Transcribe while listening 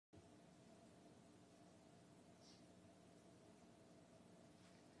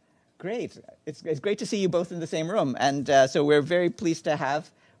Great. It's great to see you both in the same room. And so we're very pleased to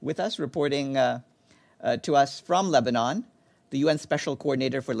have with us, reporting to us from Lebanon, the UN Special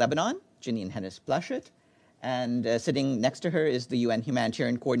Coordinator for Lebanon, Jeanine Hennis-Plasschaert. And sitting next to her is the UN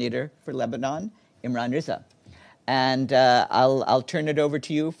Humanitarian Coordinator for Lebanon, Imran Riza. And I'll turn it over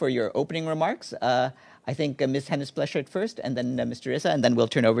to you for your opening remarks. I think Ms. Hennis-Plasschaert first, and then Mr. Riza, and then we'll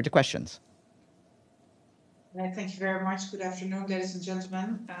turn over to questions. Thank you very much. Good afternoon, ladies and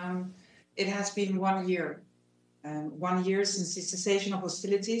gentlemen. It has been 1 year. 1 year since the cessation of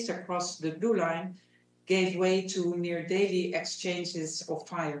hostilities across the Blue Line gave way to near daily exchanges of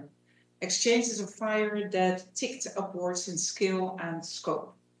fire. Exchanges of fire that ticked upwards in scale and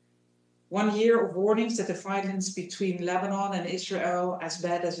scope. 1 year of warnings that the violence between Lebanon and Israel, as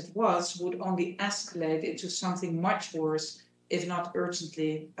bad as it was, would only escalate into something much worse if not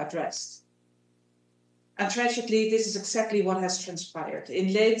urgently addressed. And tragically, this is exactly what has transpired.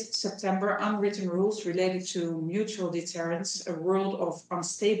 In late September, unwritten rules related to mutual deterrence, a world of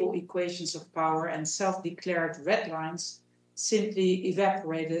unstable equations of power and self-declared red lines, simply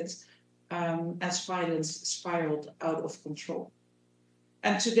evaporated as violence spiraled out of control.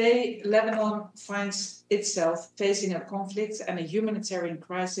 And today, Lebanon finds itself facing a conflict and a humanitarian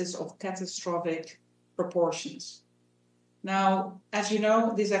crisis of catastrophic proportions. Now, as you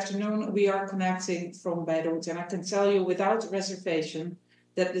know, this afternoon we are connecting from Beirut, and I can tell you without reservation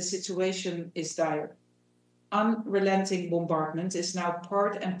that the situation is dire. Unrelenting bombardment is now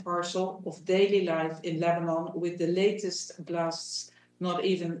part and parcel of daily life in Lebanon, with the latest blasts not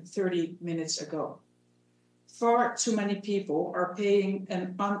even 30 minutes ago. Far too many people are paying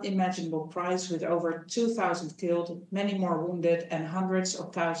an unimaginable price, with over 2,000 killed, many more wounded, and hundreds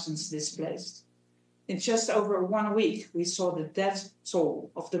of thousands displaced. In just over 1 week, we saw the death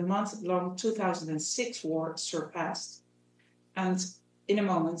toll of the month-long 2006 war surpassed. And in a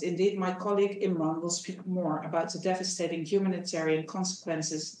moment, indeed, my colleague Imran will speak more about the devastating humanitarian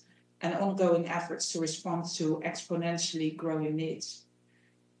consequences and ongoing efforts to respond to exponentially growing needs.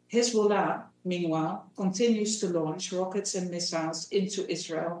 Hezbollah, meanwhile, continues to launch rockets and missiles into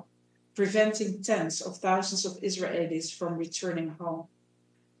Israel, preventing tens of thousands of Israelis from returning home.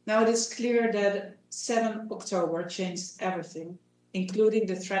 Now, it is clear that 7 October changed everything, including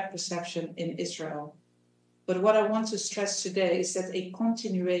the threat perception in Israel. But what I want to stress today is that a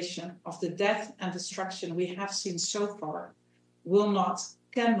continuation of the death and destruction we have seen so far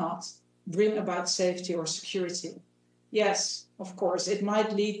cannot bring about safety or security. Yes, of course, it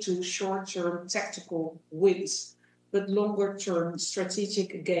might lead to short-term tactical wins, but longer-term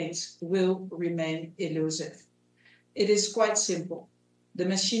strategic gains will remain elusive. It is quite simple. The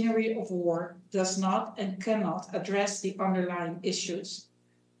machinery of war does not and cannot address the underlying issues.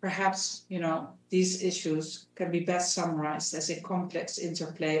 Perhaps, these issues can be best summarized as a complex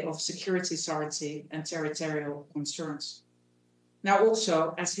interplay of security sovereignty and territorial concerns. Now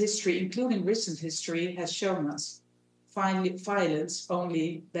also, as history, including recent history, has shown us, violence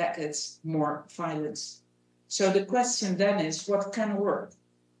only begets more violence. So the question then is, what can work?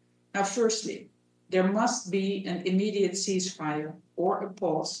 Now, firstly, there must be an immediate ceasefire or a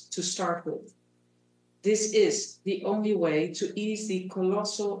pause to start with. This is the only way to ease the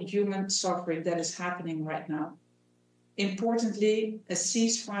colossal human suffering that is happening right now. Importantly, a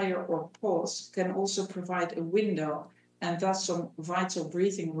ceasefire or pause can also provide a window and thus some vital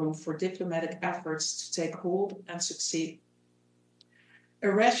breathing room for diplomatic efforts to take hold and succeed.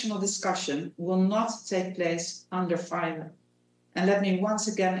 A rational discussion will not take place under fire. And let me once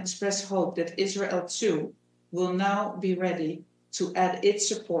again express hope that Israel too will now be ready to add its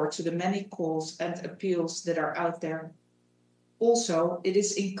support to the many calls and appeals that are out there. Also, it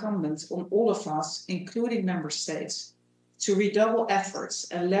is incumbent on all of us, including member states, to redouble efforts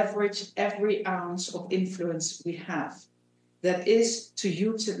and leverage every ounce of influence we have. That is, to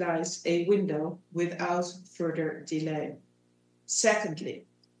utilize a window without further delay. Secondly,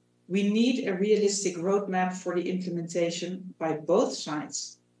 we need a realistic roadmap for the implementation by both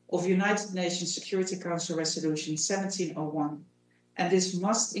sides of United Nations Security Council Resolution 1701, and this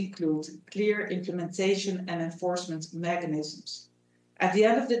must include clear implementation and enforcement mechanisms. At the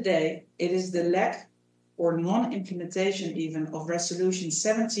end of the day, it is the lack or non-implementation even of Resolution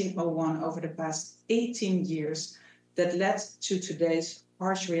 1701 over the past 18 years that led to today's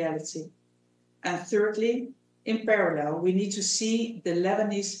harsh reality. And thirdly, in parallel, we need to see the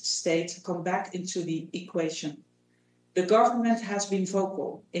Lebanese state come back into the equation. The government has been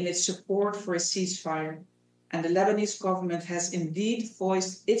vocal in its support for a ceasefire, and the Lebanese government has indeed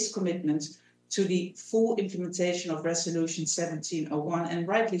voiced its commitment to the full implementation of Resolution 1701, and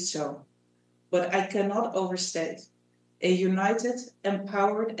rightly so. But I cannot overstate A united,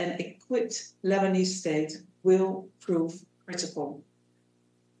 empowered, and equipped Lebanese state will prove critical.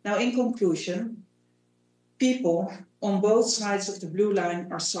 Now, in conclusion, people on both sides of the blue line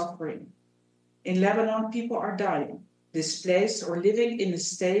are suffering. In Lebanon, people are dying, displaced, or living in a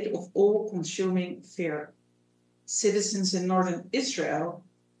state of all-consuming fear. Citizens in northern Israel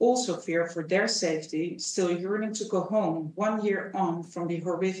also fear for their safety, still yearning to go home 1 year on from the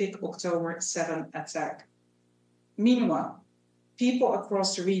horrific October 7 attack. Meanwhile, people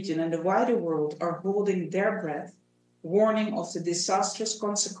across the region and the wider world are holding their breath, warning of the disastrous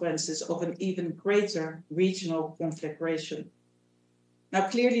consequences of an even greater regional conflagration. Now,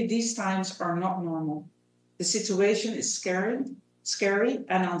 clearly, these times are not normal. The situation is scary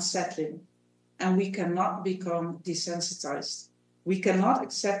and unsettling, and we cannot become desensitized. We cannot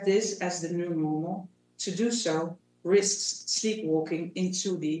accept this as the new normal. To do so risks sleepwalking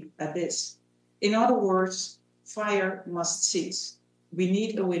into the abyss. In other words, fire must cease. We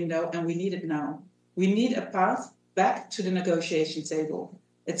need a window, and we need it now. We need a path back to the negotiation table,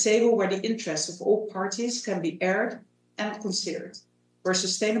 a table where the interests of all parties can be aired and considered, where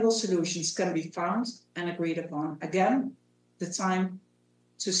sustainable solutions can be found and agreed upon. Again, the time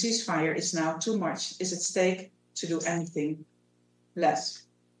to cease fire is now. Too much is at stake to do anything less.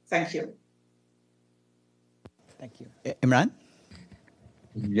 Thank you. Thank you. Imran?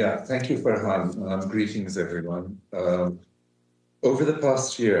 Yeah, thank you, Farhan. Greetings, everyone. Over the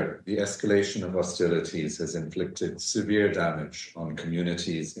past year, the escalation of hostilities has inflicted severe damage on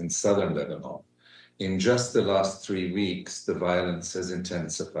communities in southern Lebanon. In just the last 3 weeks, the violence has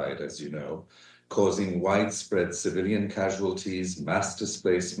intensified, as you know, causing widespread civilian casualties, mass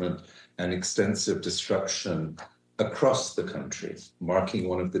displacement, and extensive destruction across the country, marking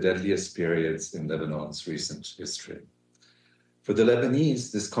one of the deadliest periods in Lebanon's recent history. For the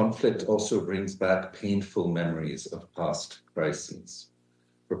Lebanese, this conflict also brings back painful memories of past crises.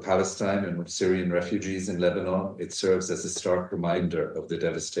 For Palestine and Syrian refugees in Lebanon, it serves as a stark reminder of the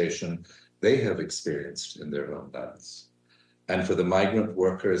devastation they have experienced in their homelands. And for the migrant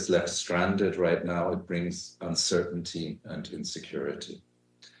workers left stranded right now, it brings uncertainty and insecurity.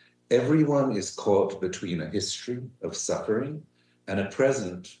 Everyone is caught between a history of suffering and a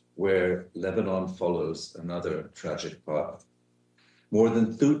present where Lebanon follows another tragic path. More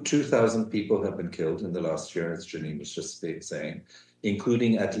than 2,000 people have been killed in the last year, as Jeanine was just saying,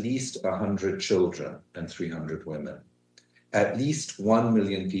 including at least 100 children and 300 women. At least 1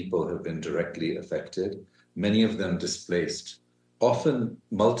 million people have been directly affected, many of them displaced, often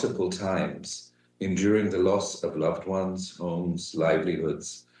multiple times, enduring the loss of loved ones, homes,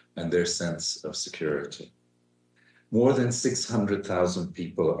 livelihoods, and their sense of security. More than 600,000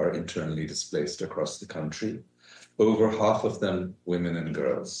 people are internally displaced across the country, over half of them women and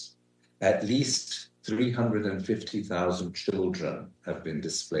girls. At least 350,000 children have been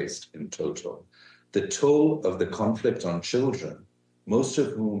displaced in total. The toll of the conflict on children, most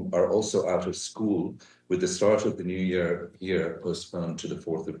of whom are also out of school, with the start of the new year postponed to the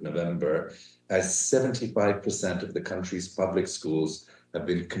 4th of November, as 75% of the country's public schools have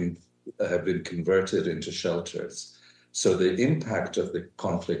been converted into shelters. So the impact of the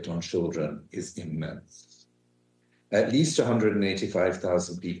conflict on children is immense. At least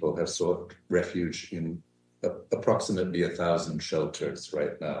 185,000 people have sought refuge in approximately 1,000 shelters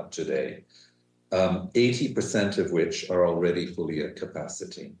right now today, 80% of which are already fully at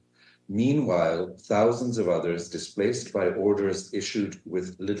capacity. Meanwhile, thousands of others, displaced by orders issued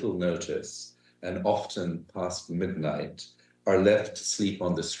with little notice and often past midnight, are left to sleep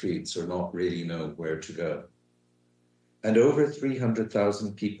on the streets or not really know where to go. And over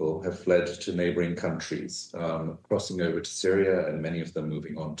 300,000 people have fled to neighboring countries, crossing over to Syria, and many of them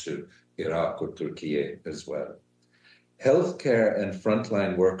moving on to Iraq or Turkey as well. Healthcare and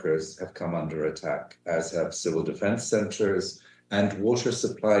frontline workers have come under attack, as have civil defense centers and water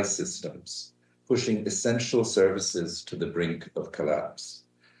supply systems, pushing essential services to the brink of collapse.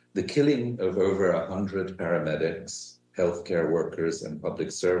 The killing of over 100 paramedics, healthcare workers, and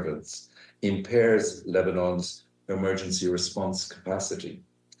public servants impairs Lebanon's emergency response capacity.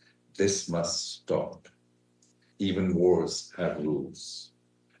 This must stop. Even wars have rules.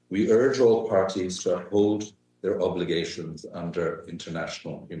 We urge all parties to uphold their obligations under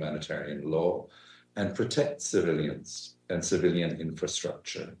international humanitarian law and protect civilians and civilian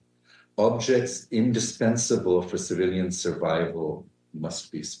infrastructure. Objects indispensable for civilian survival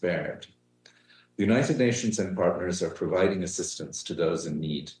must be spared. The United Nations and partners are providing assistance to those in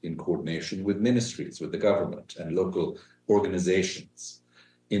need in coordination with ministries, with the government, and local organizations.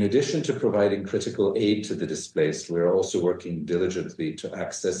 In addition to providing critical aid to the displaced, we are also working diligently to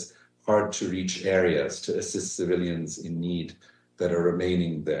access hard-to-reach areas to assist civilians in need that are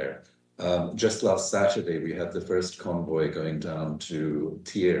remaining there. Just last Saturday, we had the first convoy going down to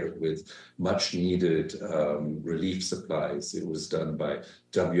Tyre with much-needed relief supplies. It was done by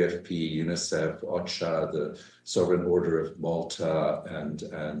WFP, UNICEF, OCHA, the Sovereign Order of Malta, and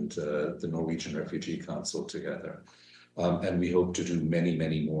the Norwegian Refugee Council together. And we hope to do many,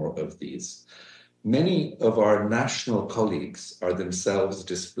 many more of these. Many of our national colleagues are themselves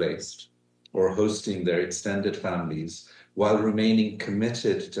displaced or hosting their extended families while remaining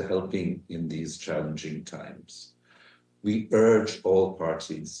committed to helping in these challenging times. We urge all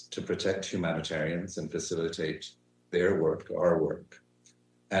parties to protect humanitarians and facilitate their work, our work,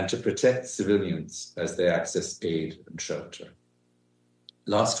 and to protect civilians as they access aid and shelter.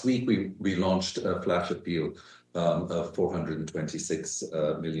 Last week, we launched a flash appeal of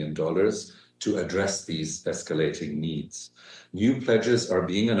 $426 million to address these escalating needs. New pledges are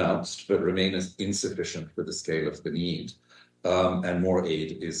being announced, but remain as insufficient for the scale of the need, and more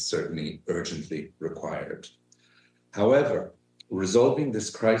aid is certainly urgently required. However, resolving this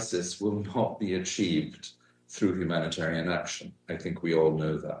crisis will not be achieved through humanitarian action. I think we all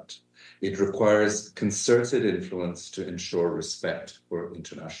know that. It requires concerted influence to ensure respect for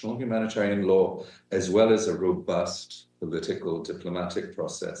international humanitarian law, as well as a robust political diplomatic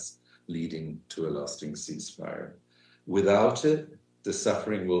process leading to a lasting ceasefire. Without it, the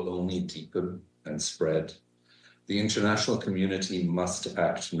suffering will only deepen and spread. The international community must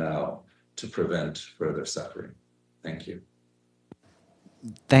act now to prevent further suffering. Thank you.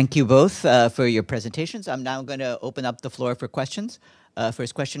 Thank you both for your presentations. I'm now going to open up the floor for questions.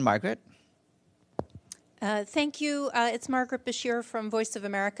 First question, Margaret. Thank you. It's Margaret Bashir from Voice of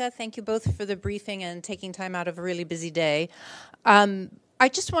America. Thank you both for the briefing and taking time out of a really busy day. I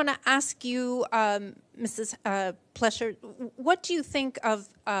just want to ask you, Mrs. Plasschaert, what do you think of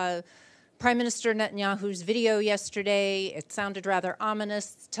Prime Minister Netanyahu's video yesterday? It sounded rather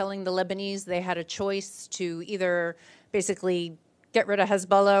ominous, telling the Lebanese they had a choice to either basically get rid of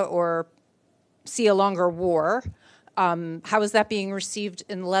Hezbollah or see a longer war. How is that being received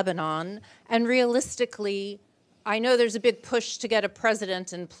in Lebanon? And realistically, I know there's a big push to get a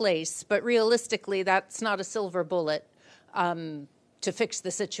president in place, but realistically, that's not a silver bullet to fix the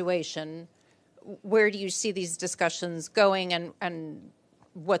situation. Where do you see these discussions going, and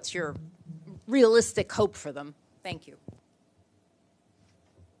what's your realistic hope for them? Thank you.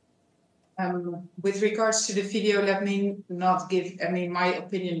 With regards to the video, let me not give, my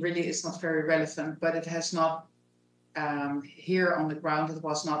opinion really is not very relevant, but it has not, here on the ground, it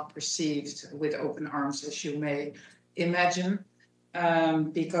was not perceived with open arms, as you may imagine,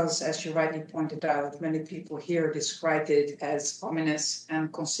 because as you rightly pointed out, many people here described it as ominous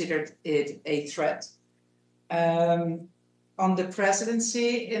and considered it a threat. On the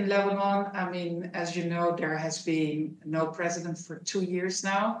presidency in Lebanon, as you know, there has been no president for 2 years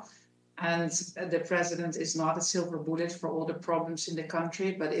now. And the president is not a silver bullet for all the problems in the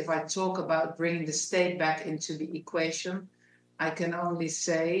country. But if I talk about bringing the state back into the equation, I can only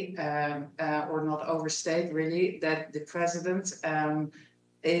say, or not overstate really, that the president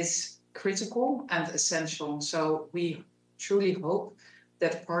is critical and essential. So we truly hope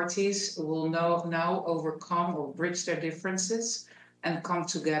that parties will now overcome or bridge their differences and come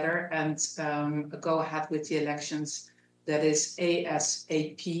together and go ahead with the elections. That is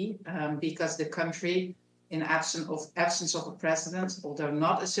ASAP, because the country, in absence of a president, although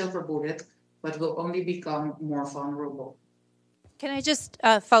not a silver bullet, but will only become more vulnerable. Can I just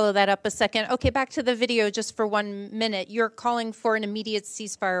follow that up a second? Okay, back to the video just for 1 minute. You're calling for an immediate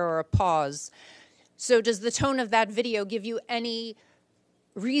ceasefire or a pause. So does the tone of that video give you any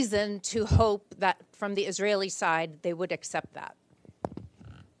reason to hope that from the Israeli side they would accept that?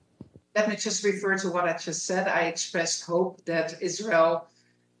 Let me just refer to what I just said. I expressed hope that Israel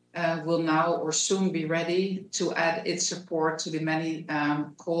will now or soon be ready to add its support to the many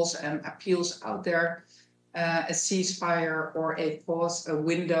calls and appeals out there. A ceasefire or a pause, a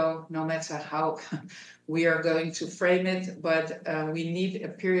window, no matter how we are going to frame it. But we need a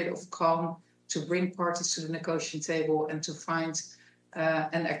period of calm to bring parties to the negotiation table and to find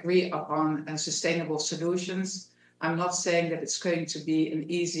and agree upon sustainable solutions. I'm not saying that it's going to be an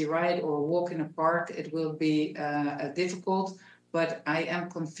easy ride or a walk in a park. It will be difficult, but I am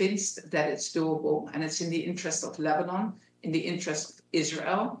convinced that it's doable, and it's in the interest of Lebanon, in the interest of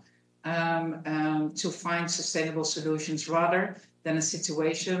Israel, to find sustainable solutions rather than a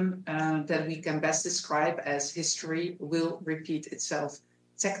situation that we can best describe as history will repeat itself.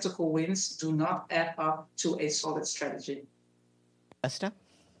 Tactical wins do not add up to a solid strategy. Esther?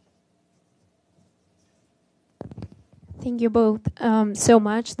 Thank you both so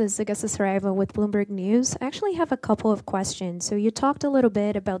much. This is Augusta Saraiva with Bloomberg News. I actually have a couple of questions. So you talked a little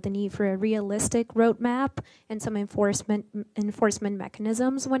bit about the need for a realistic roadmap and some enforcement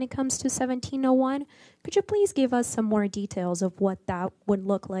mechanisms when it comes to 1701. Could you please give us some more details of what that would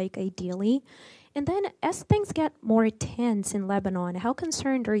look like ideally? And then as things get more tense in Lebanon, how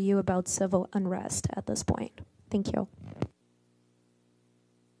concerned are you about civil unrest at this point? Thank you.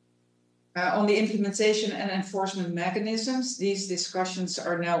 On the implementation and enforcement mechanisms, these discussions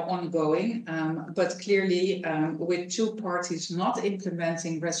are now ongoing, but clearly with two parties not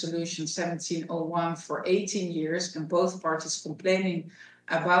implementing Resolution 1701 for 18 years and both parties complaining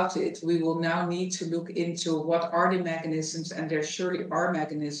about it, we will now need to look into what are the mechanisms, and there surely are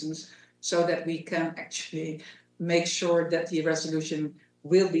mechanisms, so that we can actually make sure that the resolution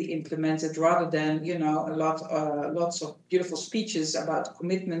will be implemented, rather than, you know, lots of beautiful speeches about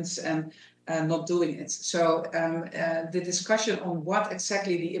commitments and not doing it. So the discussion on what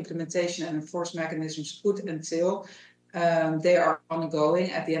exactly the implementation and enforcement mechanisms could entail, they are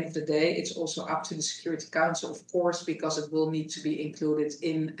ongoing. At the end of the day, it's also up to the Security Council, of course, because it will need to be included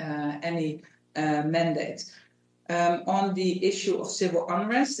in any mandate. On the issue of civil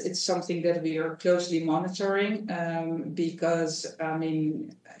unrest, it's something that we are closely monitoring because, I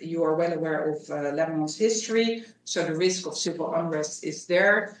mean, you are well aware of Lebanon's history, so the risk of civil unrest is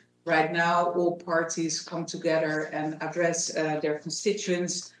there. Right now, all parties come together and address their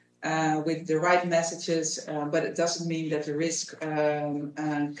constituents with the right messages, but it doesn't mean that the risk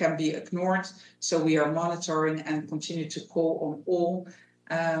can be ignored. So we are monitoring and continue to call on all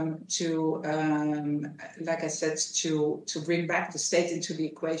to, like I said, to bring back the state into the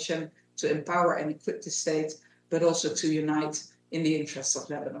equation, to empower and equip the state, but also to unite in the interests of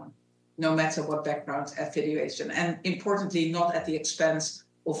Lebanon, no matter what background affiliation, and importantly, not at the expense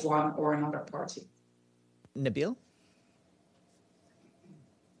of one or another party. Nabil?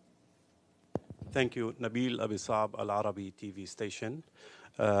 Thank you. Nabil Abisab, Al Arabi TV station.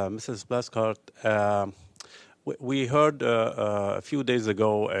 Mrs. Plasschaert, we heard a few days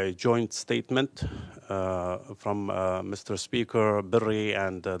ago a joint statement from Mr. Speaker Berry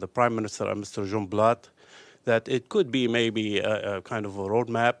and the Prime Minister, Mr. Jumblat, that it could be maybe a kind of a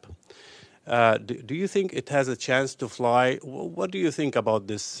roadmap. Do you think it has a chance to fly? What do you think about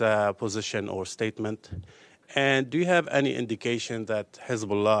this position or statement? And do you have any indication that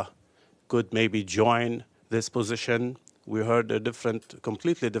Hezbollah could maybe join this position? We heard a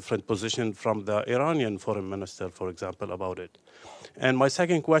completely different position from the Iranian foreign minister, for example, about it. And my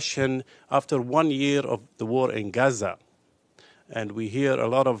second question, after 1 year of the war in Gaza, and we hear a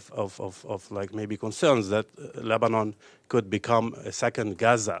lot of like maybe concerns that Lebanon could become a second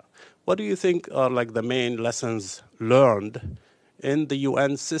Gaza. What do you think are like the main lessons learned in the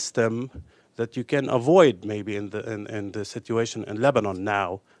UN system that you can avoid maybe in the situation in Lebanon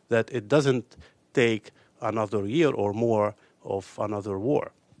now, that it doesn't take another year or more of another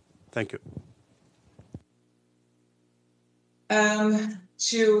war? Thank you.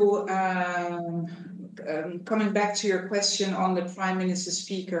 Coming back to your question on the Prime Minister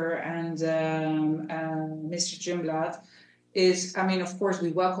Speaker and Mr. Jumblat, I mean, of course,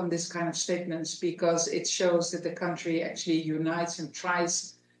 we welcome this kind of statements because it shows that the country actually unites and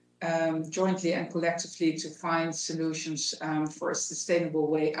tries jointly and collectively to find solutions for a sustainable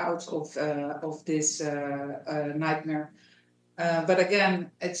way out of this nightmare. But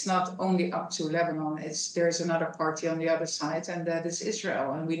again, it's not only up to Lebanon. There's another party on the other side, and that is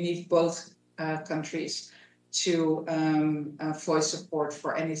Israel. And we need both countries to voice support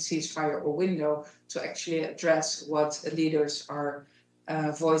for any ceasefire or window to actually address what leaders are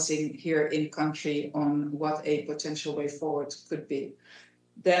voicing here in country on what a potential way forward could be.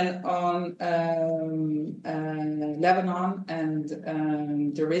 Then on Lebanon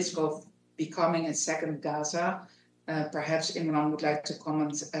and the risk of becoming a second Gaza, perhaps Imran would like to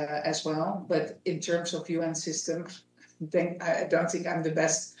comment as well. But in terms of UN system, I don't think I'm the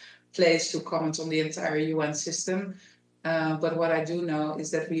best place to comment on the entire UN system. But what I do know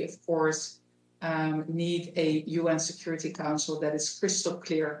is that we, of course, need a UN Security Council that is crystal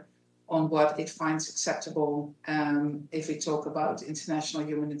clear on what it finds acceptable if we talk about international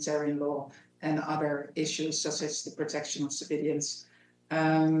humanitarian law and other issues such as the protection of civilians.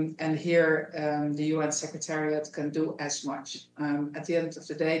 And here the UN Secretariat can do as much. At the end of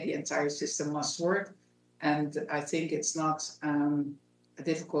the day, the entire system must work. And I think it's not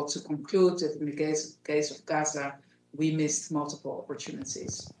difficult to conclude that in the case of Gaza, we missed multiple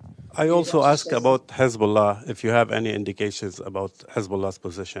opportunities. I also ask about Hezbollah, if you have any indications about Hezbollah's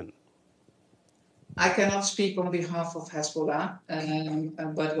position. I cannot speak on behalf of Hezbollah,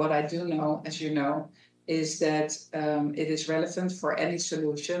 but what I do know, as you know, is that it is relevant for any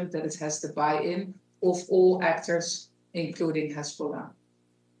solution that it has the buy-in of all actors, including Hezbollah.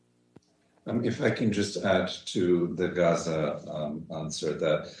 If I can just add to the Gaza answer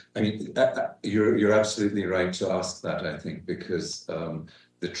that, I mean, you're absolutely right to ask that, I think, because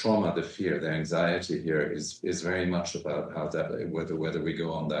the trauma, the fear, the anxiety here is very much about how that, whether we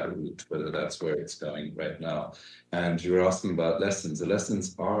go on that route, whether that's where it's going right now. And you're asking about lessons. The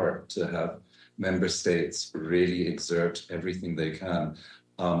lessons are to have member states really exert everything they can.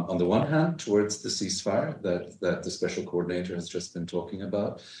 On the one hand, towards the ceasefire that the special coordinator has just been talking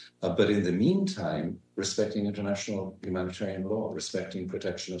about, but in the meantime, respecting international humanitarian law, respecting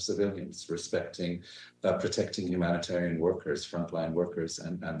protection of civilians, respecting protecting humanitarian workers, frontline workers,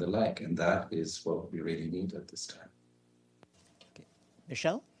 and the like. And that is what we really need at this time. Okay.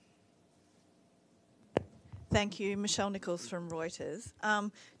 Michelle? Thank you. Michelle Nichols from Reuters.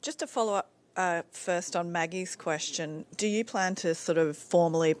 Just to follow up first on Maggie's question, do you plan to sort of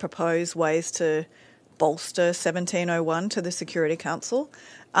formally propose ways to bolster 1701 to the Security Council?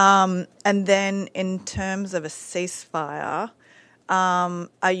 And then in terms of a ceasefire,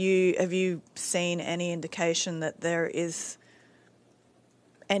 have you seen any indication that there is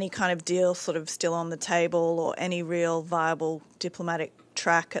any kind of deal sort of still on the table or any real viable diplomatic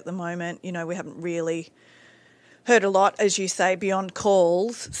track at the moment? You know, we haven't really heard a lot, as you say, beyond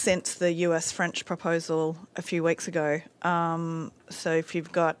calls since the US-French proposal a few weeks ago. So if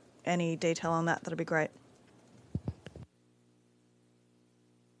you've got any detail on that, that'd be great.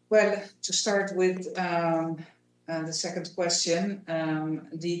 Well, to start with the second question,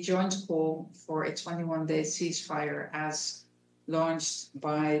 the joint call for a 21-day ceasefire as launched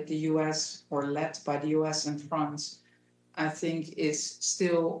by the US or led by the US and France, I think is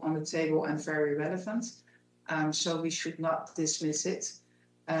still on the table and very relevant. So we should not dismiss it.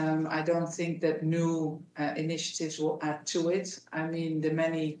 I don't think that new initiatives will add to it. I mean, the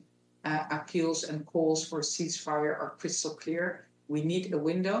many appeals and calls for ceasefire are crystal clear. We need a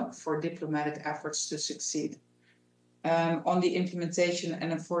window for diplomatic efforts to succeed. On the implementation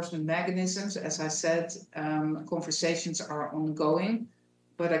and enforcement mechanisms, as I said, conversations are ongoing.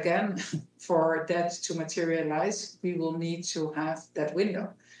 But again, for that to materialize, we will need to have that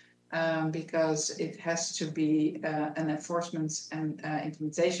window. Because it has to be an enforcement and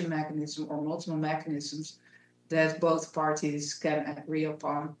implementation mechanism or multiple mechanisms that both parties can agree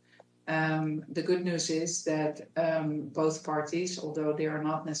upon. The good news is that both parties, although they are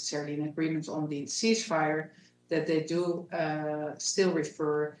not necessarily in agreement on the ceasefire, that they do still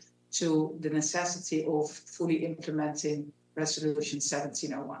refer to the necessity of fully implementing Resolution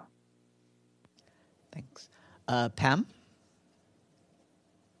 1701. Thanks. Pam?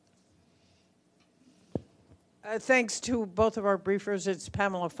 Thanks to both of our briefers. It's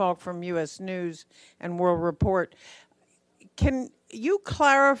Pamela Falk from U.S. News and World Report. Can you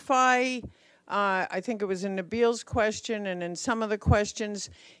clarify, I think it was in Nabil's question and in some of the questions,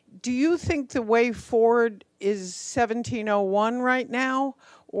 do you think the way forward is 1701 right now,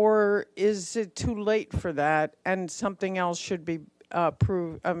 or is it too late for that and something else should be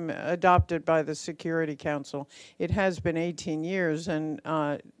adopted by the Security Council? It has been 18 years and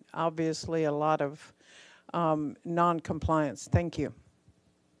obviously a lot of non-compliance. Thank you.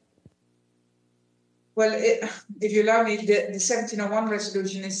 Well, if you allow me, the 1701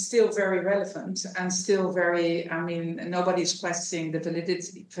 resolution is still very relevant and still very, I mean, nobody's questioning the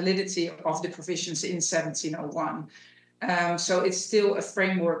validity of the provisions in 1701. So it's still a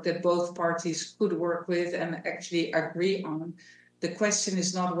framework that both parties could work with and actually agree on. The question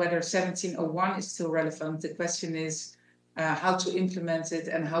is not whether 1701 is still relevant. The question is how to implement it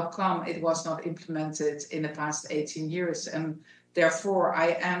and how come it was not implemented in the past 18 years. And therefore,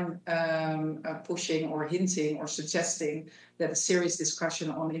 I am pushing or hinting or suggesting that a serious discussion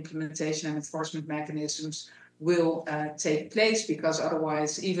on implementation and enforcement mechanisms will take place, because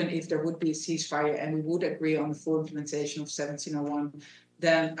otherwise, even if there would be a ceasefire and we would agree on the full implementation of 1701,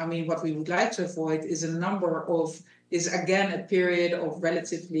 then, I mean, what we would like to avoid is again a period of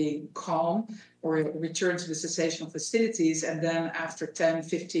relatively calm or a return to the cessation of hostilities, and then after 10,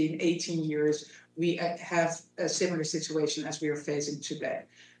 15, 18 years, we have a similar situation as we are facing today.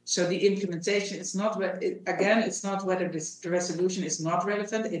 So the implementation, it's not whether the resolution is not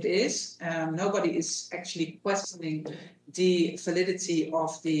relevant. It is. Nobody is actually questioning the validity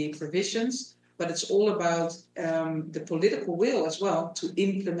of the provisions, but it's all about the political will as well to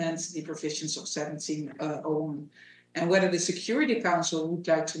implement the provisions of 1701. And whether the Security Council would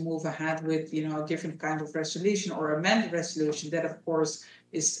like to move ahead with, a different kind of resolution or amend the resolution, that of course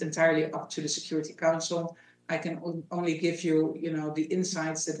is entirely up to the Security Council. I can only give you, the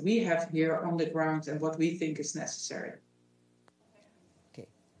insights that we have here on the ground and what we think is necessary. Okay,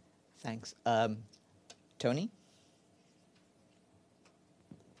 thanks. Tony?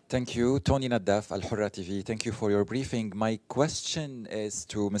 Thank you. Tony Naddaf, Al Hurra TV. Thank you for your briefing. My question is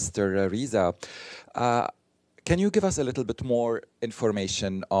to Mr. Riza. Can you give us a little bit more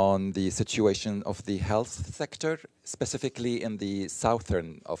information on the situation of the health sector, specifically in the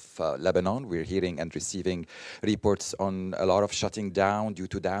southern of Lebanon? We're hearing and receiving reports on a lot of shutting down due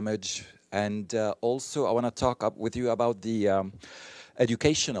to damage. And also, I want to talk with you about the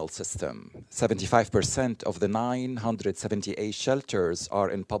educational system. 75% of the 978 shelters are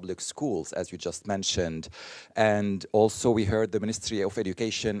in public schools, as you just mentioned. And also we heard the Ministry of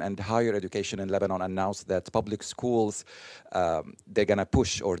Education and Higher Education in Lebanon announce that public schools, they're going to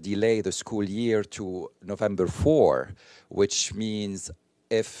push or delay the school year to November 4, which means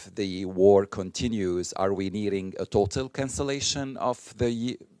if the war continues, are we nearing a total cancellation of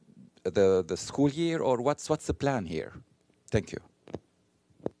the school year, or what's the plan here? Thank you.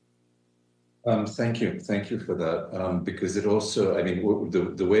 Thank you for that. Because it also,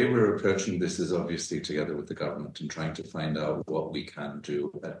 the way we're approaching this is obviously together with the government and trying to find out what we can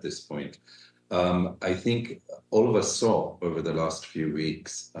do at this point. I think all of us saw over the last few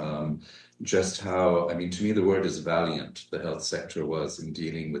weeks just how, to me, the word is valiant the health sector was in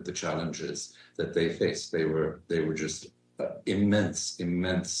dealing with the challenges that they faced. They were just immense,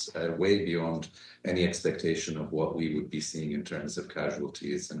 way beyond any expectation of what we would be seeing in terms of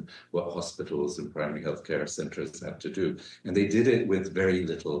casualties and what hospitals and primary healthcare centers have to do. And they did it with very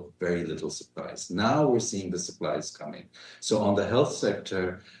little supplies. Now we're seeing the supplies coming. So on the health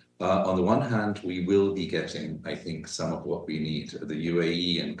sector, on the one hand, we will be getting, I think, some of what we need. The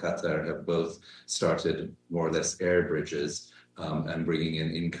UAE and Qatar have both started more or less air bridges and bringing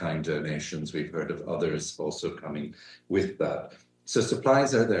in-kind donations. We've heard of others also coming with that. So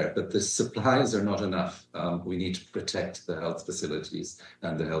supplies are there, but the supplies are not enough. We need to protect the health facilities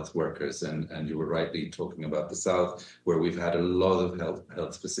and the health workers. And you were rightly talking about the South, where we've had a lot of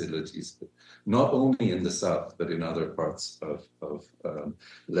health facilities, not only in the South, but in other parts of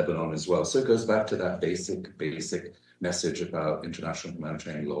Lebanon as well. So it goes back to that basic message about international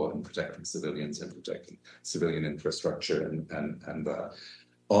humanitarian law and protecting civilians and protecting civilian infrastructure and that.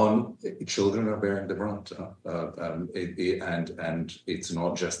 On children are bearing the brunt, and it's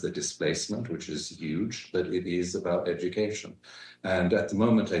not just the displacement, which is huge, but it is about education. And at the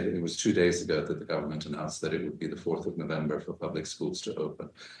moment, it was 2 days ago that the government announced that it would be the 4th of November for public schools to open.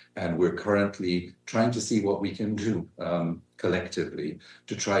 And we're currently trying to see what we can do collectively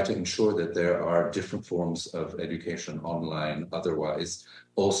to try to ensure that there are different forms of education online, otherwise,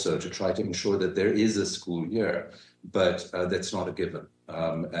 also to try to ensure that there is a school year, but that's not a given.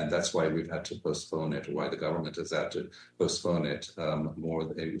 And that's why we've had to postpone it, or why the government has had to postpone it more.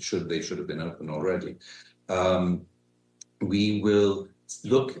 They should have been open already. We will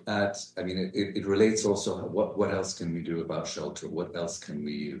look at, it relates also, what else can we do about shelter? What else can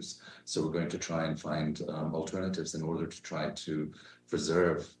we use? So we're going to try and find alternatives in order to try to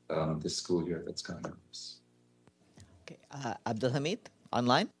preserve this school year that's coming up. Okay, Abdulhamid,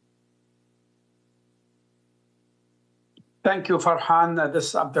 online. Thank you, Farhan. This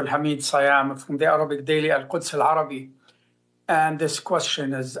is Abdulhamid Sayam from the Arabic daily Al-Quds Al-Arabi. And this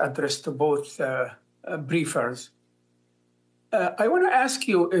question is addressed to both briefers. I want to ask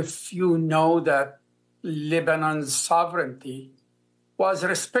you if you know that Lebanon's sovereignty was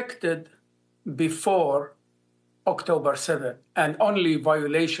respected before October 7, and only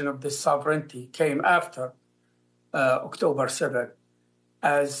violation of this sovereignty came after October 7.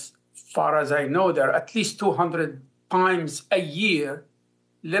 As far as I know, there are at least 200 times a year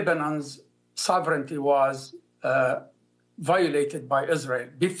Lebanon's sovereignty was violated by Israel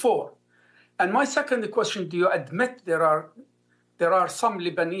before. And my second question, do you admit there are some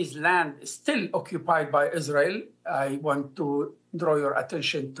Lebanese land still occupied by Israel? I want to draw your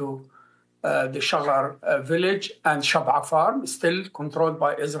attention to the Shagar village and Shab'a farm, still controlled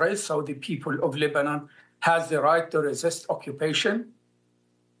by Israel. So the people of Lebanon has the right to resist occupation.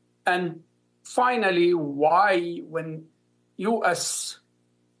 And finally, why when US,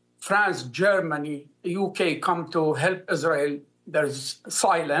 France, Germany, UK come to help Israel, there's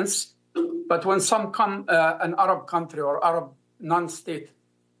silence. But when an Arab country or Arab non-state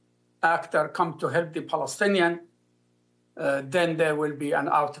actor come to help the Palestinian, then there will be an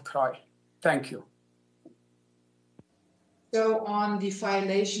outcry. Thank you. So on the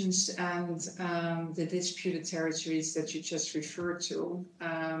violations and the disputed territories that you just referred to,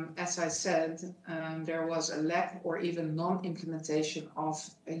 as I said, there was a lack or even non-implementation of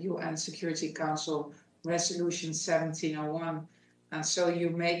a UN Security Council Resolution 1701. And so you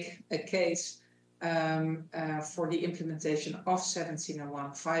make a case for the implementation of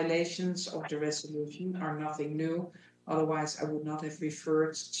 1701. Violations of the resolution are nothing new. Otherwise, I would not have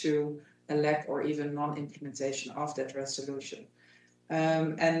referred to a lack or even non-implementation of that resolution.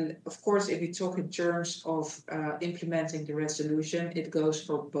 And of course, if we talk in terms of implementing the resolution, it goes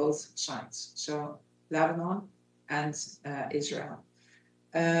for both sides, so Lebanon and Israel.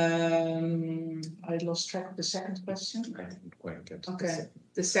 I lost track of the second question. I didn't quite get to okay.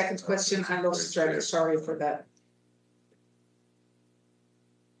 The second question, I lost track. Sorry for that.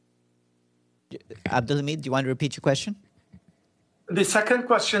 Abdulhamid, do you want to repeat your question? The second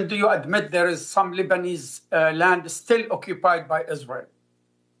question, do you admit there is some Lebanese land still occupied by Israel?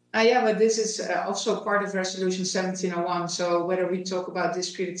 Yeah, but this is also part of Resolution 1701. So whether we talk about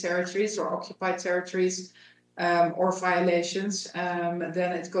disputed territories or occupied territories or violations,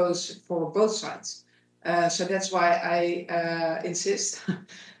 then it goes for both sides. So that's why I insist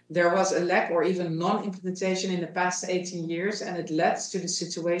there was a lack or even non-implementation in the past 18 years, and it led to the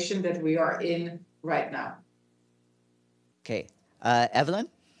situation that we are in right now. Okay. Evelyn?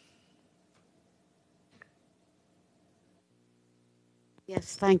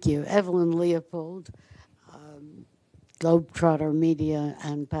 Yes, thank you. Evelyn Leopold, Globetrotter Media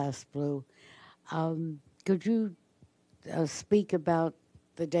and Past Blue. Could you speak about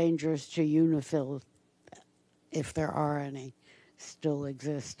the dangers to UNIFIL, if there are any still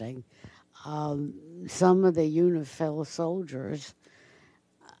existing? Some of the UNIFIL soldiers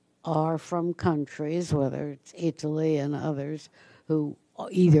are from countries, whether it's Italy and others, who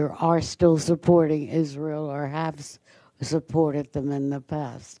either are still supporting Israel or have supported them in the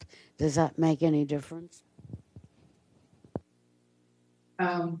past. Does that make any difference?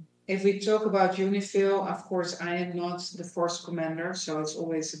 If we talk about UNIFIL, of course, I am not the force commander, so it's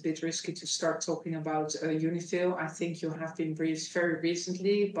always a bit risky to start talking about UNIFIL. I think you have been briefed very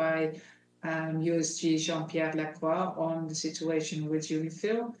recently by USG Jean-Pierre Lacroix on the situation with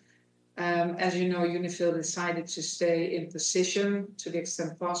UNIFIL. As you know, UNIFIL decided to stay in position to the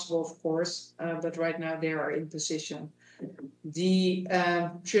extent possible, of course, but right now they are in position. The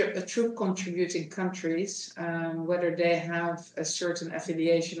troop contributing countries, whether they have a certain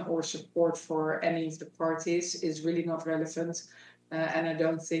affiliation or support for any of the parties, is really not relevant, and I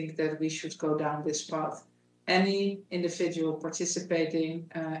don't think that we should go down this path. Any individual participating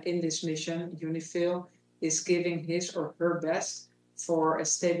in this mission, UNIFIL, is giving his or her best for a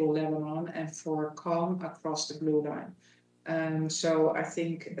stable Lebanon and for calm across the blue line. So I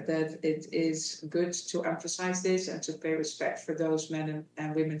think that it is good to emphasize this and to pay respect for those men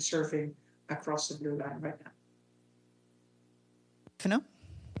and women serving across the blue line right now. Stefano?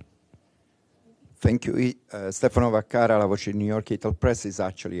 Thank you. Stefano Vaccara, La Voce New York Ital Press, is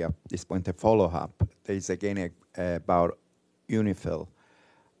actually at this point a follow-up. There is again about UNIFIL.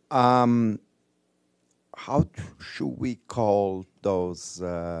 How should we call those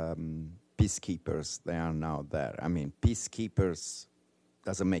peacekeepers that are now there? I mean, peacekeepers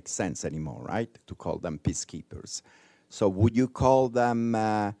doesn't make sense anymore, right? To call them peacekeepers. So would you call them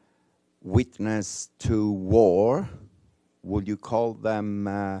witness to war? Would you call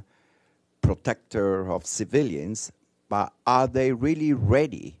them protector of civilians? But are they really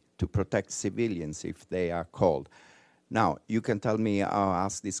ready to protect civilians if they are called? Now, you can tell me, I'll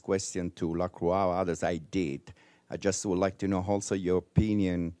ask this question to Lacroix or others, I did. I just would like to know also your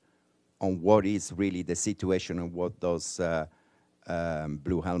opinion on what is really the situation and what those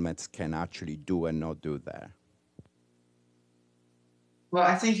blue helmets can actually do and not do there. Well,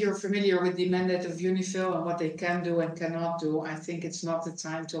 I think you're familiar with the mandate of UNIFIL and what they can do and cannot do. I think it's not the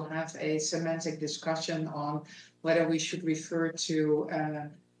time to have a semantic discussion on whether we should refer to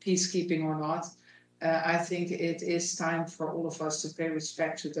peacekeeping or not. I think it is time for all of us to pay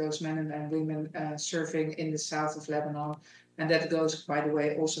respect to those men and women serving in the south of Lebanon. And that goes, by the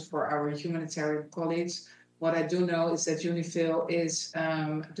way, also for our humanitarian colleagues. What I do know is that UNIFIL is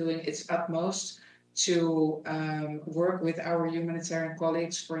doing its utmost to work with our humanitarian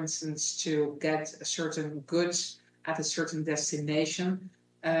colleagues, for instance, to get certain goods at a certain destination.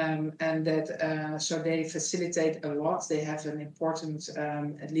 And that so they facilitate a lot. They have an important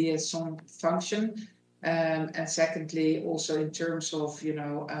liaison function. And secondly, also in terms of,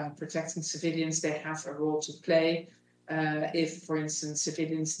 protecting civilians, they have a role to play. If, for instance,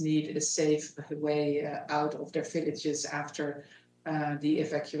 civilians need a safe way out of their villages after the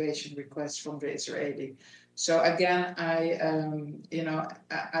evacuation request from the Israeli. So again, I am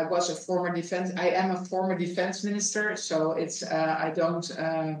a former defense minister. So it's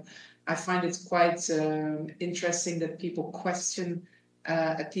I find it quite interesting that people question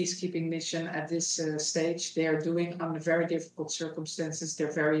a peacekeeping mission at this stage. They are doing, under very difficult circumstances,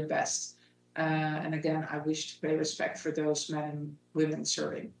 their very best. And again, I wish to pay respect for those men and women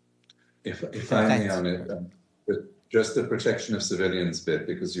serving. If I may on it, just the protection of civilians bit,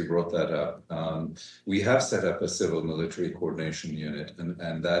 because you brought that up. We have set up a civil military coordination unit,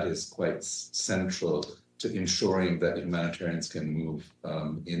 and that is quite central to ensuring that humanitarians can move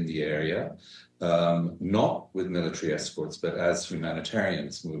in the area, not with military escorts, but as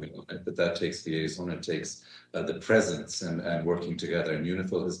humanitarians moving on it. But that takes liaison, it takes the presence and working together. And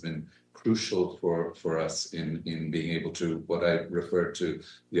UNIFIL has been crucial for us in being able to, what I referred to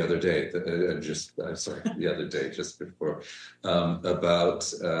the other day, the other day, just before, about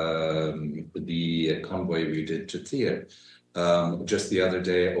the convoy we did to Tyre. Just the other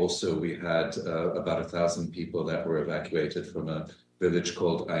day, also, we had about 1,000 people that were evacuated from a village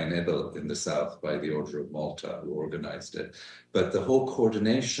called Ain Ebel in the south by the Order of Malta, who organized it. But the whole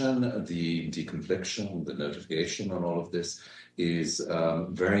coordination, the deconfliction, the notification on all of this is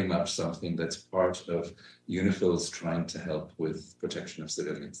very much something that's part of UNIFIL's trying to help with protection of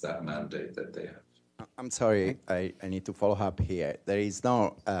civilians, that mandate that they have. I'm sorry, I need to follow up here. There is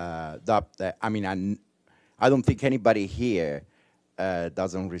no doubt that, I don't think anybody here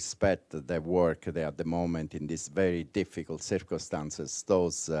doesn't respect the work there at the moment in these very difficult circumstances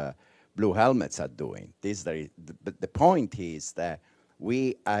those blue helmets are doing. But the point is that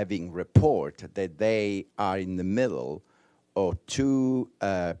we having report that they are in the middle of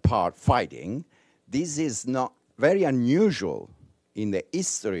two-part fighting. This is not very unusual in the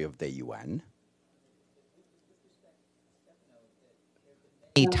history of the UN.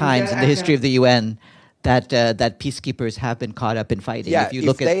 Many times in the history of the UN that peacekeepers have been caught up in fighting. Yeah, if you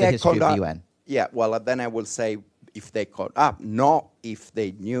look at the history of the UN. Yeah, well, then I will say if they caught up, not if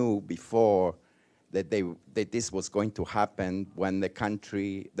they knew before that this was going to happen when the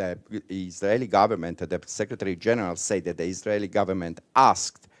Israeli government, the Secretary General said that the Israeli government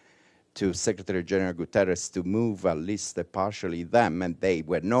asked to Secretary General Guterres to move at least partially them, and they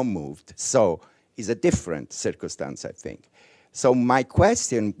were not moved. So it's a different circumstance, I think. So my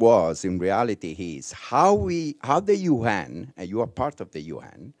question was, in reality, is how the UN, and you are part of the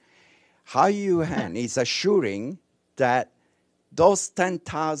UN, how UN is assuring that those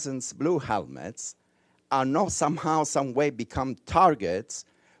 10,000 blue helmets are not somehow, some way become targets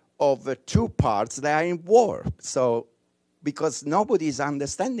of the two parts that are in war. So, because nobody is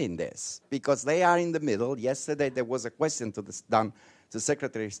understanding this, because they are in the middle. Yesterday there was a question done to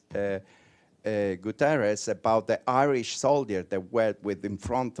Secretary Guterres about the Irish soldier that were with in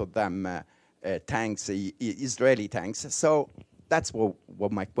front of them tanks, Israeli tanks. So that's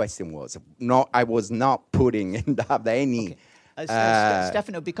what my question was. No, I was not putting in that any. Okay.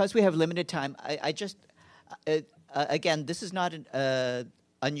 Stefano, because we have limited time, I just again, this is not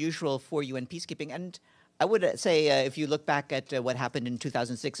unusual for UN peacekeeping, and I would say if you look back at what happened in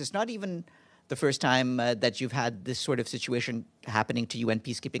 2006, it's not even the first time that you've had this sort of situation happening to UN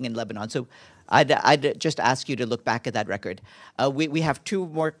peacekeeping in Lebanon. So I'd just ask you to look back at that record. We have two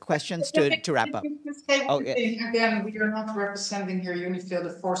more questions to wrap up. Again, we are not representing here UNIFIL.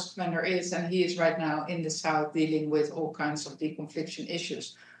 The force commander is, and he is right now in the south dealing with all kinds of deconfliction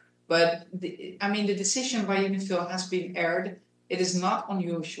issues. But the decision by UNIFIL has been aired. It is not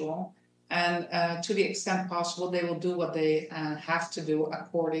unusual. And to the extent possible, they will do what they have to do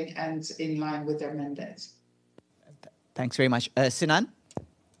according and in line with their mandates. Thanks very much. Sinan?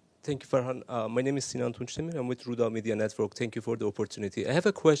 Thank you, Farhan. My name is Sinan Tunçdemir. I'm with Ruda Media Network. Thank you for the opportunity. I have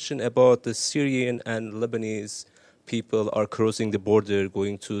a question about the Syrian and Lebanese people are crossing the border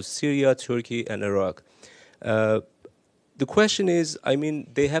going to Syria, Turkey, and Iraq. The question is,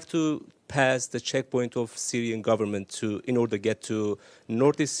 they have to pass the checkpoint of Syrian government in order to get to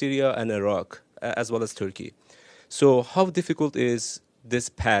northeast Syria and Iraq, as well as Turkey. So how difficult is this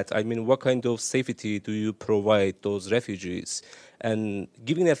path? What kind of safety do you provide those refugees? And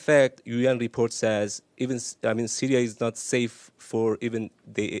given the fact UN report says Syria is not safe for even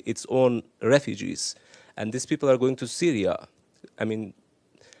its own refugees, and these people are going to Syria.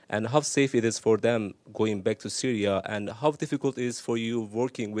 And how safe it is for them going back to Syria, and how difficult it is for you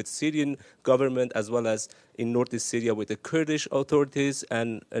working with Syrian government as well as in northeast Syria with the Kurdish authorities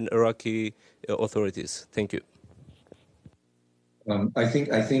and Iraqi authorities. Thank you. I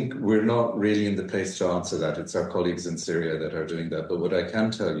think we're not really in the place to answer that. It's our colleagues in Syria that are doing that. But what I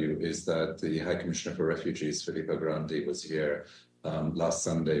can tell you is that the High Commissioner for Refugees, Filippo Grandi, was here last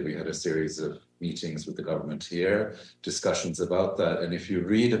Sunday. We had a series of meetings with the government here, discussions about that. And if you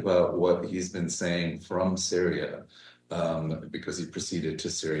read about what he's been saying from Syria, because he proceeded to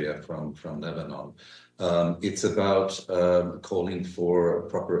Syria from Lebanon. It's about calling for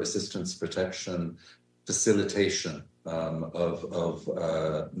proper assistance, protection, facilitation of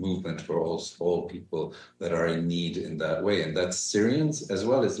movement for all people that are in need in that way, and that's Syrians as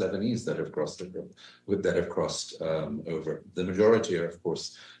well as Lebanese that have crossed over. The majority are, of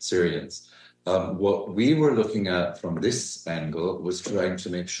course, Syrians. What we were looking at from this angle was trying to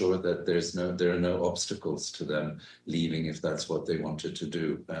make sure that there are no obstacles to them leaving if that's what they wanted to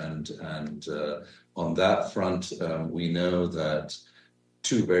do. And on that front, we know that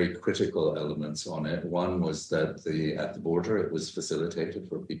two very critical elements on it. One was that at the border it was facilitated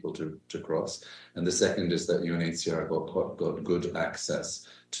for people to cross, and the second is that UNHCR got good access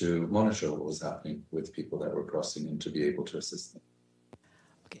to monitor what was happening with people that were crossing and to be able to assist them.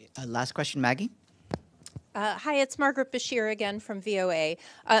 Okay, last question, Maggie. Hi, it's Margaret Bashir again from VOA.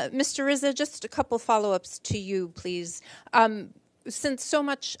 Mr. Riza, just a couple follow-ups to you, please. Since so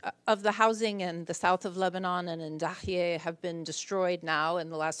much of the housing in the south of Lebanon and in Dahye have been destroyed now in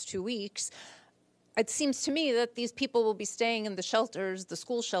the last 2 weeks, it seems to me that these people will be staying in the shelters, the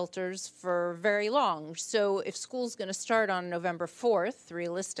school shelters, for very long. So if school's going to start on November 4th,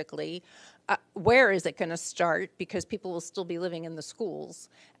 realistically, where is it going to start? Because people will still be living in the schools.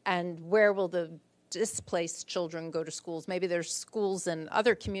 And where will the displaced children go to schools? Maybe there's schools in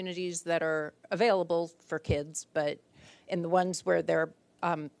other communities that are available for kids, but in the ones where they're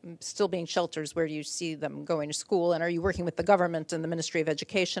still being shelters, where do you see them going to school? And are you working with the government and the Ministry of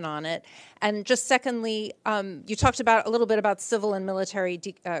Education on it? And just secondly, you talked about a little bit about civil and military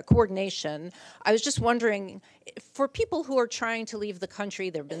coordination. I was just wondering, for people who are trying to leave the country,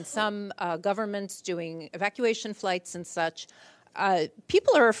 there have been some governments doing evacuation flights and such.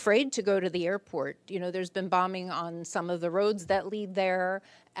 People are afraid to go to the airport. You know, there's been bombing on some of the roads that lead there,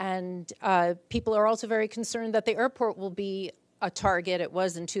 and people are also very concerned that the airport will be a target. It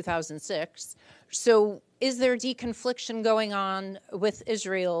was in 2006. So is there deconfliction going on with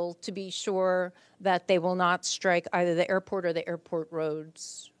Israel to be sure that they will not strike either the airport or the airport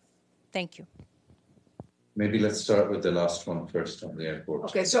roads? Thank you. Maybe let's start with the last one first on the airport.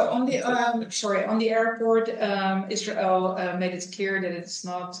 Okay, so on the on the airport, Israel made it clear that it's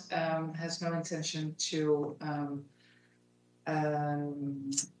not has no intention to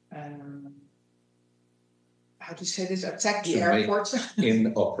how to say this, attack the airport.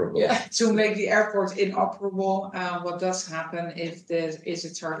 Inoperable. Yeah, to make the airport inoperable. What does happen if there is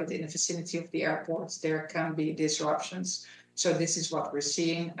a target in the vicinity of the airport? There can be disruptions. So this is what we're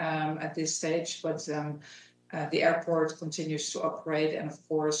seeing at this stage. But the airport continues to operate, and of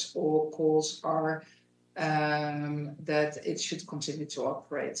course, all calls are that it should continue to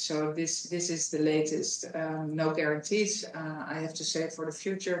operate. So this is the latest. No guarantees, I have to say, for the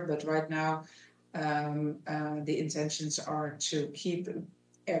future. But right now, the intentions are to keep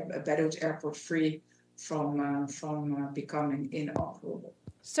Beirut Airport free from becoming inoperable.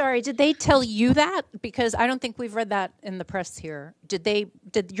 Sorry, did they tell you that? Because I don't think we've read that in the press here.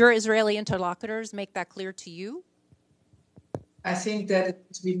 Did your Israeli interlocutors make that clear to you? I think that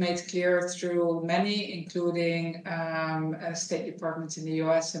it's been made clear through many, including State Departments in the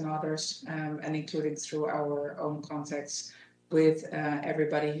US and others, and including through our own contacts with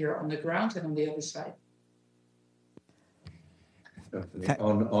everybody here on the ground and on the other side.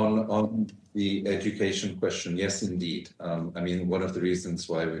 On the education question, yes, indeed. I mean, one of the reasons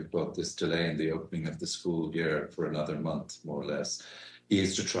why we've got this delay in the opening of the school year for another month, more or less,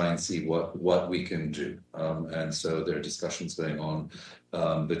 is to try and see what we can do. And so there are discussions going on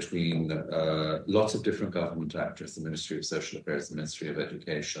between lots of different government actors, the Ministry of Social Affairs, the Ministry of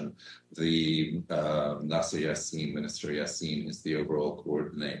Education, the Nasser Yassin, Minister Yassin is the overall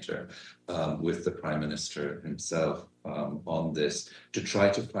coordinator with the Prime Minister himself on this to try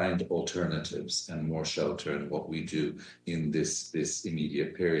to find alternatives and more shelter in what we do in this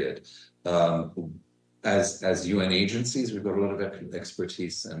immediate period. As UN agencies, we've got a lot of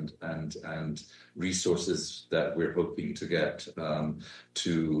expertise and resources that we're hoping to get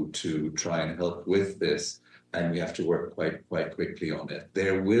to try and help with this, and we have to work quite quickly on it.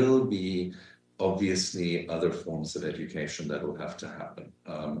 There will be obviously other forms of education that will have to happen,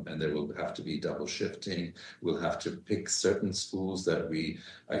 and there will have to be double shifting. We'll have to pick certain schools that we,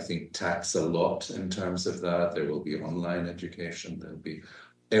 I think, tax a lot in terms of that. There will be online education. There'll be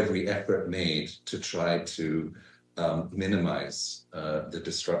every effort made to try to minimize the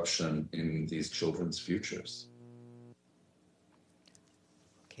disruption in these children's futures.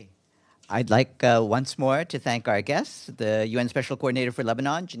 Okay. I'd like once more to thank our guests, the UN Special Coordinator for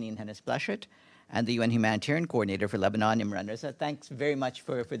Lebanon, Jeanine Hennis-Plasschaert, and the UN Humanitarian Coordinator for Lebanon, Imran Riza. Thanks very much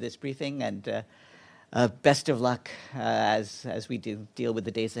for this briefing, and best of luck as we do deal with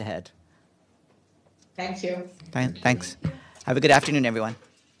the days ahead. Thank you. Thanks. Have a good afternoon, everyone.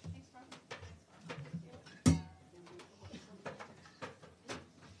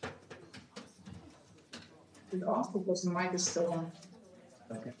 It also was the mic is still on.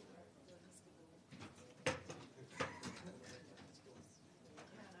 Okay.